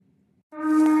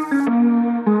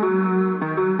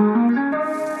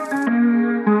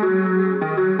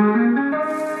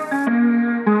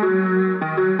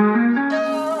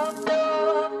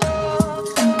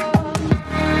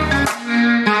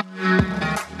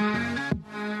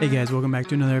Hey guys, welcome back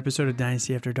to another episode of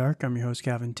Dynasty After Dark. I'm your host,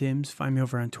 Calvin Timms. Find me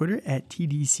over on Twitter at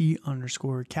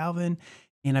TDC_Calvin.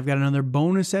 And I've got another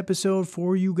bonus episode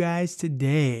for you guys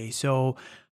today. So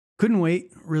couldn't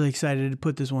wait. Really excited to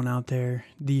put this one out there.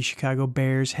 The Chicago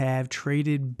Bears have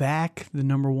traded back the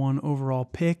number 1 overall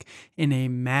pick in a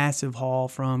massive haul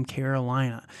from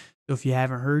Carolina. So if you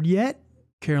haven't heard yet,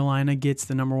 Carolina gets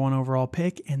the number 1 overall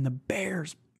pick, and the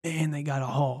Bears, man, they got a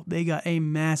haul. They got a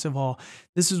massive haul.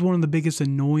 This is one of the biggest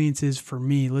annoyances for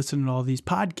me listening to all these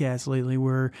podcasts lately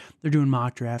where they're doing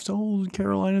mock drafts. Oh,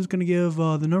 Carolina's going to give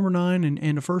the number 9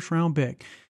 and a first round pick.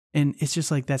 And it's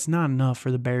just like, that's not enough for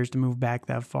the Bears to move back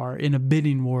that far in a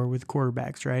bidding war with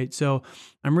quarterbacks, right? So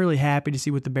I'm really happy to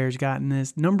see what the Bears got in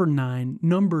this. Number 9,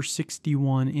 number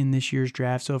 61 in this year's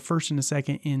draft. So a first and a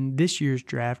second in this year's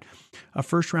draft. A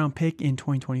first round pick in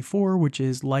 2024, which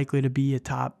is likely to be a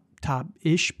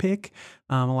top-ish pick.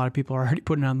 A lot of people are already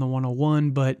putting on the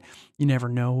 101, but you never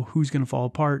know who's going to fall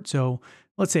apart. So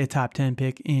let's say a top 10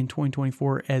 pick in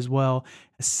 2024 as well,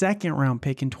 a second round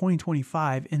pick in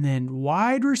 2025, and then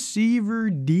wide receiver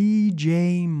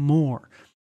DJ Moore.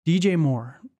 DJ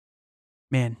Moore,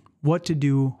 man, what to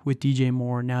do with DJ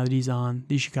Moore now that he's on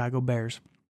the Chicago Bears?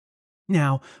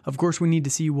 Now, of course, we need to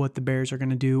see what the Bears are going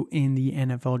to do in the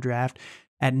NFL draft.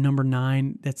 At number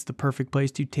 9, that's the perfect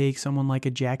place to take someone like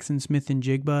a Jackson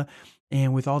Smith-Njigba.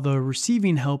 And with all the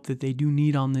receiving help that they do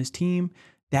need on this team,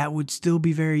 that would still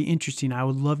be very interesting. I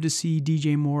would love to see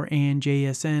DJ Moore and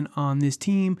JSN on this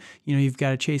team. You know, you've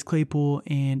got a Chase Claypool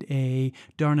and a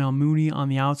Darnell Mooney on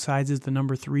the outsides as the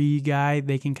number 3 guy.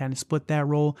 They can kind of split that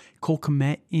role. Cole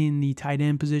Kmet in the tight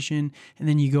end position. And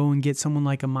then you go and get someone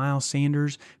like a Miles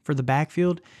Sanders for the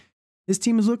backfield. This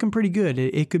team is looking pretty good.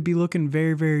 It could be looking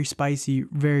very, very spicy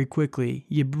very quickly.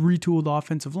 You retool the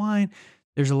offensive line.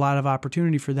 There's a lot of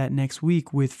opportunity for that next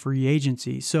week with free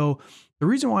agency. So the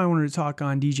reason why I wanted to talk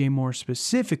on DJ Moore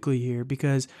specifically here,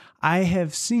 because I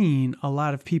have seen a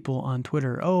lot of people on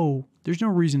Twitter, oh, there's no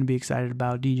reason to be excited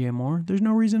about DJ Moore. There's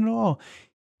no reason at all.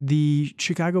 The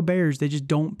Chicago Bears, they just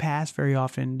don't pass very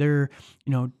often.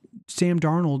 Sam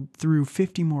Darnold threw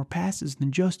 50 more passes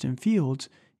than Justin Fields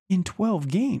in 12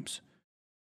 games.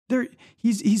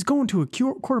 He's going to a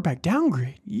quarterback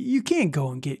downgrade. You can't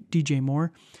go and get DJ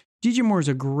Moore. DJ Moore is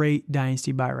a great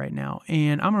dynasty buy right now,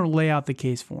 and I'm going to lay out the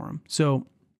case for him. So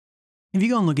if you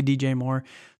go and look at DJ Moore,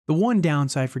 the one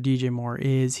downside for DJ Moore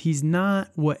is he's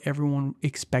not what everyone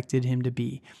expected him to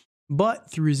be.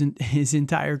 But through his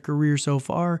entire career so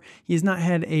far, he has not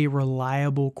had a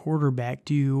reliable quarterback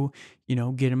to,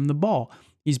 get him the ball.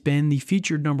 He's been the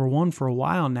featured number 1 for a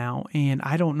while now, and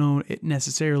I don't know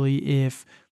necessarily if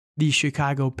the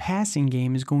Chicago passing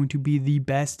game is going to be the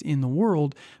best in the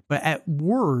world, but at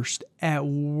worst,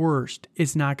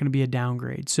 it's not going to be a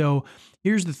downgrade. So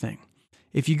here's the thing.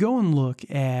 If you go and look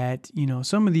at,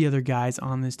 some of the other guys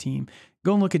on this team,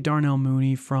 go and look at Darnell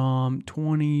Mooney from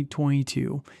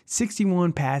 2022,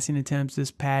 61 passing attempts this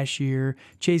past year.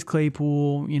 Chase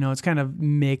Claypool, it's kind of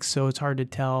mixed, so it's hard to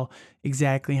tell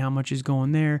exactly how much is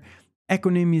going there.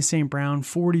 Equanimeous St. Brown,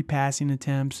 40 passing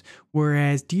attempts,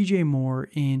 whereas DJ Moore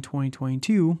in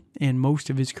 2022 and most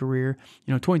of his career,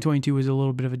 2022 was a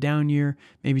little bit of a down year.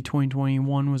 Maybe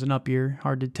 2021 was an up year,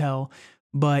 hard to tell.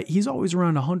 But he's always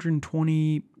around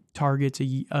 120 targets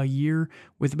a year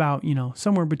with about,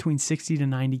 somewhere between 60 to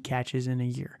 90 catches in a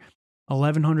year.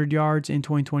 1,100 yards in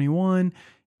 2021,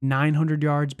 900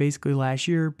 yards basically last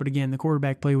year. But again, the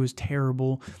quarterback play was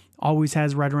terrible. Always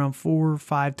has right around 4 or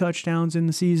 5 touchdowns in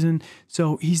the season.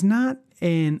 So he's not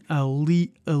an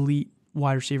elite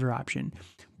wide receiver option.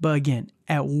 But again,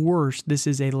 at worst, this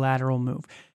is a lateral move.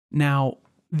 Now,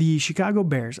 the Chicago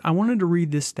Bears, I wanted to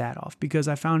read this stat off because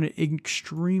I found it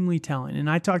extremely telling. And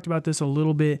I talked about this a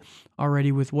little bit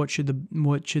already with what should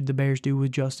the Bears do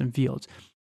with Justin Fields.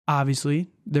 Obviously,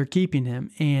 they're keeping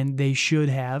him, and they should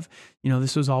have.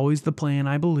 This was always the plan,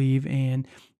 I believe, and,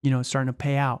 it's starting to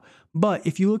pay out. But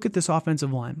if you look at this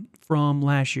offensive line from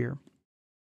last year,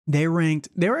 they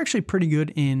were actually pretty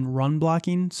good in run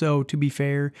blocking. So to be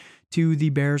fair to the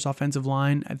Bears offensive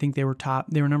line, I think they were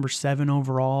number 7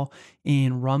 overall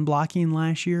in run blocking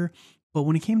last year. But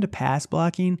when it came to pass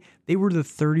blocking, they were the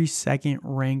 32nd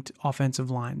ranked offensive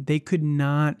line. They could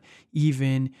not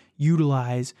even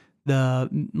utilize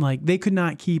they could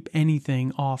not keep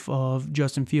anything off of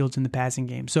Justin Fields in the passing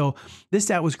game. So this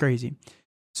stat was crazy.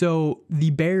 So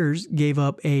the Bears gave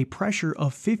up a pressure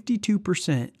of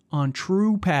 52% on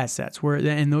true pass sets,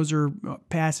 and those are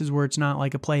passes where it's not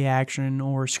like a play action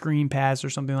or a screen pass or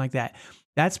something like that.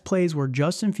 That's plays where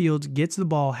Justin Fields gets the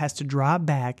ball, has to drop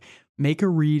back, make a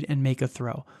read, and make a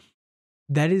throw.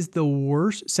 That is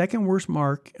the second worst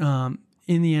mark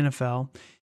in the NFL.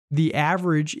 The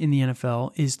average in the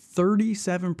NFL is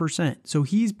 37%. So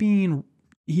he's being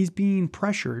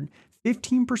pressured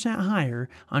 15% higher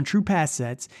on true pass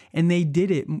sets, and they did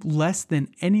it less than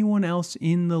anyone else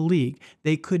in the league.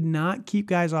 They could not keep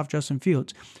guys off Justin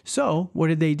Fields. So what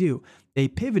did they do? They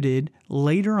pivoted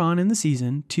later on in the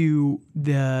season to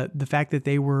the fact that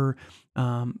they were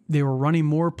running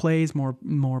more plays,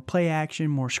 more play action,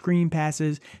 more screen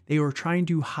passes. They were trying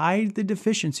to hide the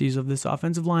deficiencies of this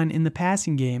offensive line in the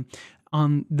passing game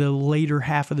on the later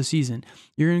half of the season.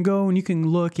 You're going to go and you can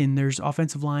look, and there's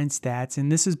offensive line stats,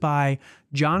 and this is by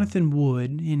Jonathan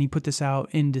Wood, and he put this out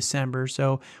in December,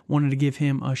 so wanted to give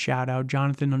him a shout out,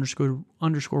 Jonathan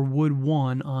underscore Wood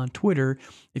 1 on Twitter,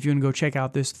 if you want to go check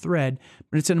out this thread.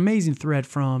 But it's an amazing thread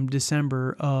from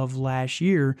December of last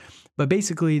year. But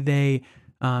basically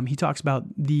he talks about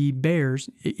the Bears.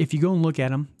 If you go and look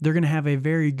at them, they're going to have a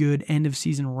very good end of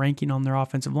season ranking on their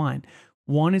offensive line.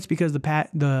 One, it's because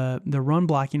the run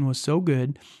blocking was so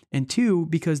good, and two,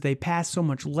 because they passed so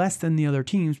much less than the other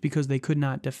teams because they could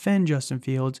not defend Justin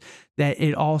Fields, that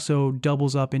it also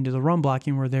doubles up into the run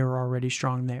blocking where they were already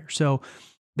strong there. So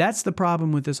that's the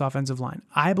problem with this offensive line.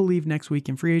 I believe next week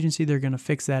in free agency they're going to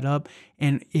fix that up,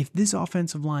 and if this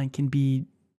offensive line can be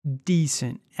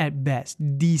decent at best,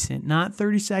 not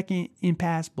 32nd in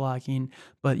pass blocking,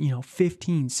 but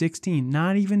 15, 16,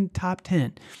 not even top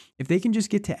 10. If they can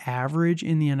just get to average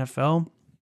in the NFL,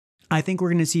 I think we're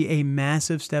going to see a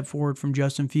massive step forward from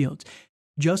Justin Fields.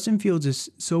 Justin Fields is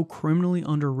so criminally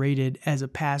underrated as a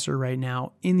passer right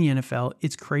now in the NFL.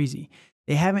 It's crazy.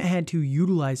 They haven't had to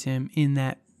utilize him in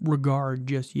that regard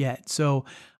just yet. So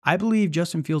I believe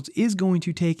Justin Fields is going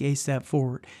to take a step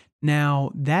forward.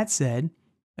 Now, that said,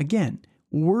 again,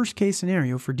 worst case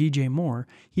scenario for DJ Moore,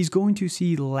 he's going to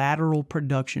see lateral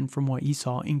production from what he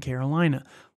saw in Carolina.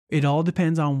 It all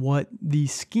depends on what the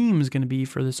scheme is going to be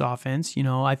for this offense.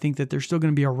 I think that there's still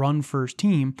going to be a run-first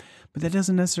team, but that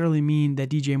doesn't necessarily mean that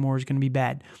DJ Moore is going to be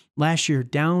bad. Last year,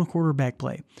 down quarterback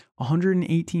play,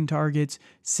 118 targets,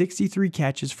 63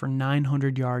 catches for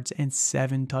 900 yards, and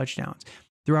 7 touchdowns.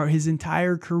 Throughout his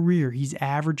entire career, he's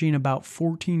averaging about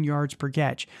 14 yards per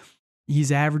catch.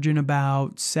 He's averaging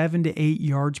about 7 to 8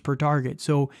 yards per target.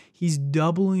 So he's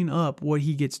doubling up what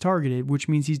he gets targeted, which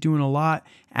means he's doing a lot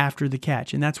after the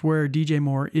catch. And that's where DJ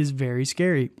Moore is very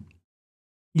scary.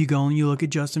 You go and you look at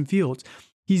Justin Fields.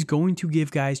 He's going to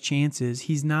give guys chances.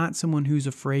 He's not someone who's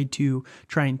afraid to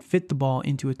try and fit the ball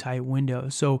into a tight window.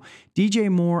 So DJ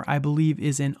Moore, I believe,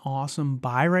 is an awesome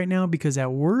buy right now because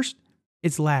at worst,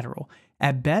 it's lateral.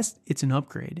 At best, it's an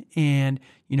upgrade. And,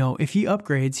 if he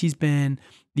upgrades, he's been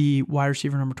the wide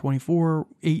receiver number 24,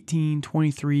 18,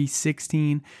 23,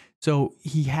 16. So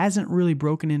he hasn't really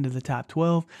broken into the top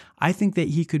 12. I think that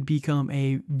he could become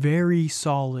a very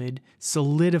solidified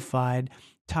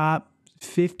top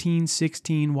 15,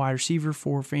 16 wide receiver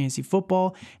for fantasy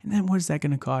football. And then what is that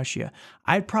going to cost you?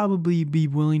 I'd probably be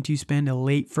willing to spend a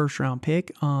late first round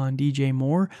pick on DJ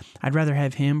Moore. I'd rather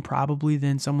have him probably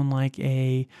than someone like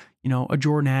a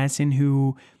Jordan Addison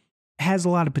who has a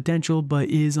lot of potential, but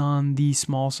is on the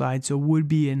small side, so would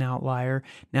be an outlier.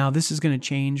 Now, this is going to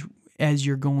change as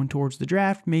you're going towards the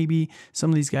draft. Maybe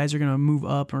some of these guys are going to move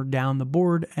up or down the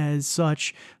board as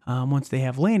such once they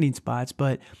have landing spots,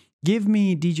 but give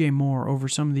me DJ Moore over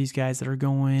some of these guys that are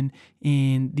going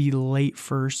in the late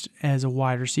first as a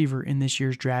wide receiver in this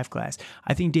year's draft class.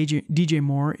 I think DJ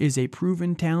Moore is a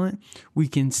proven talent. We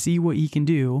can see what he can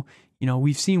do.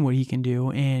 We've seen what he can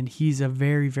do, and he's a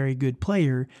very, very good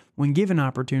player when given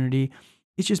opportunity.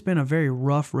 It's just been a very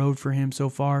rough road for him so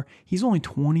far. He's only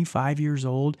 25 years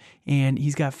old, and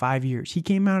he's got 5 years. He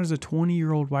came out as a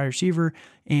 20-year-old wide receiver,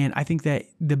 and I think that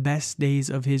the best days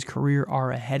of his career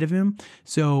are ahead of him.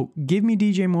 So give me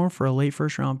DJ Moore for a late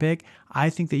first-round pick.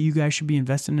 I think that you guys should be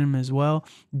investing in him as well.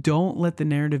 Don't let the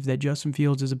narrative that Justin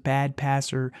Fields is a bad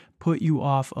passer put you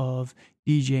off of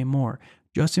DJ Moore.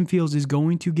 Justin Fields is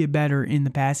going to get better in the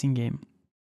passing game.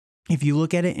 If you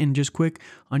look at it, and just quick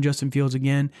on Justin Fields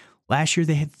again, last year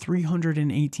they had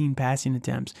 318 passing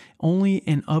attempts, only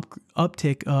an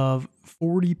uptick of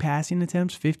 40 passing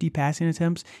attempts, 50 passing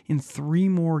attempts in 3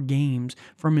 more games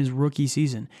from his rookie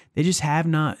season. They just have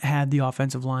not had the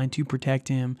offensive line to protect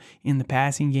him in the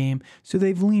passing game, so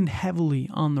they've leaned heavily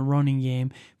on the running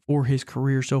game for his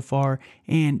career so far.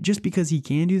 And just because he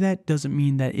can do that doesn't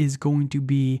mean that is going to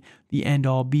be the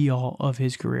end-all be-all of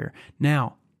his career.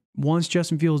 Now, once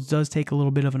Justin Fields does take a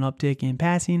little bit of an uptick in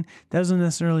passing, that doesn't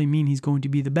necessarily mean he's going to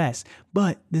be the best.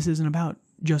 But this isn't about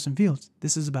Justin Fields.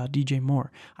 This is about DJ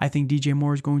Moore. I think DJ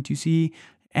Moore is going to see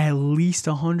at least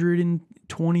 120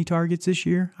 20 targets this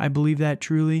year. I believe that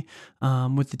truly,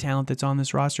 with the talent that's on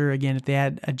this roster. Again, if they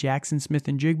had a Jackson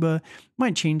Smith-Njigba,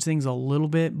 might change things a little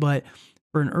bit, but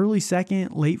for an early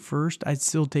second, late first, I'd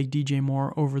still take DJ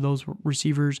Moore over those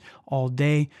receivers all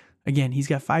day. Again, he's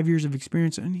got 5 years of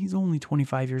experience and he's only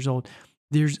 25 years old.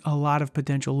 There's a lot of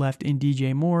potential left in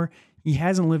DJ Moore. He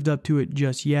hasn't lived up to it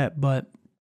just yet, but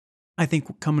I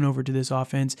think coming over to this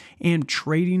offense and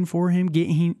trading for him,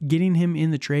 getting him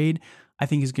in the trade, I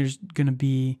think is going to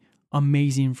be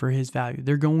amazing for his value.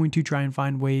 They're going to try and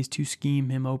find ways to scheme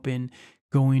him open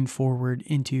going forward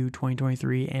into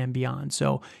 2023 and beyond.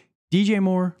 So DJ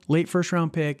Moore, late first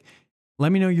round pick.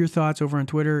 Let me know your thoughts over on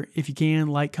Twitter. If you can,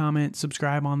 like, comment,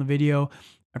 subscribe on the video.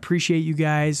 I appreciate you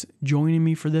guys joining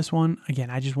me for this one. Again,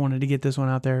 I just wanted to get this one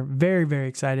out there. Very, very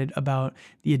excited about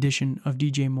the addition of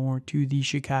DJ Moore to the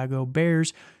Chicago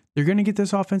Bears. They're going to get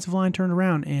this offensive line turned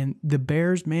around, and the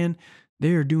Bears, man,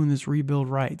 they are doing this rebuild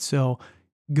right. So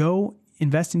go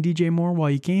invest in DJ Moore while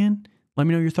you can. Let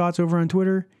me know your thoughts over on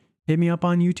Twitter. Hit me up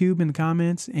on YouTube in the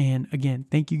comments. And again,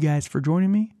 thank you guys for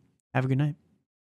joining me. Have a good night.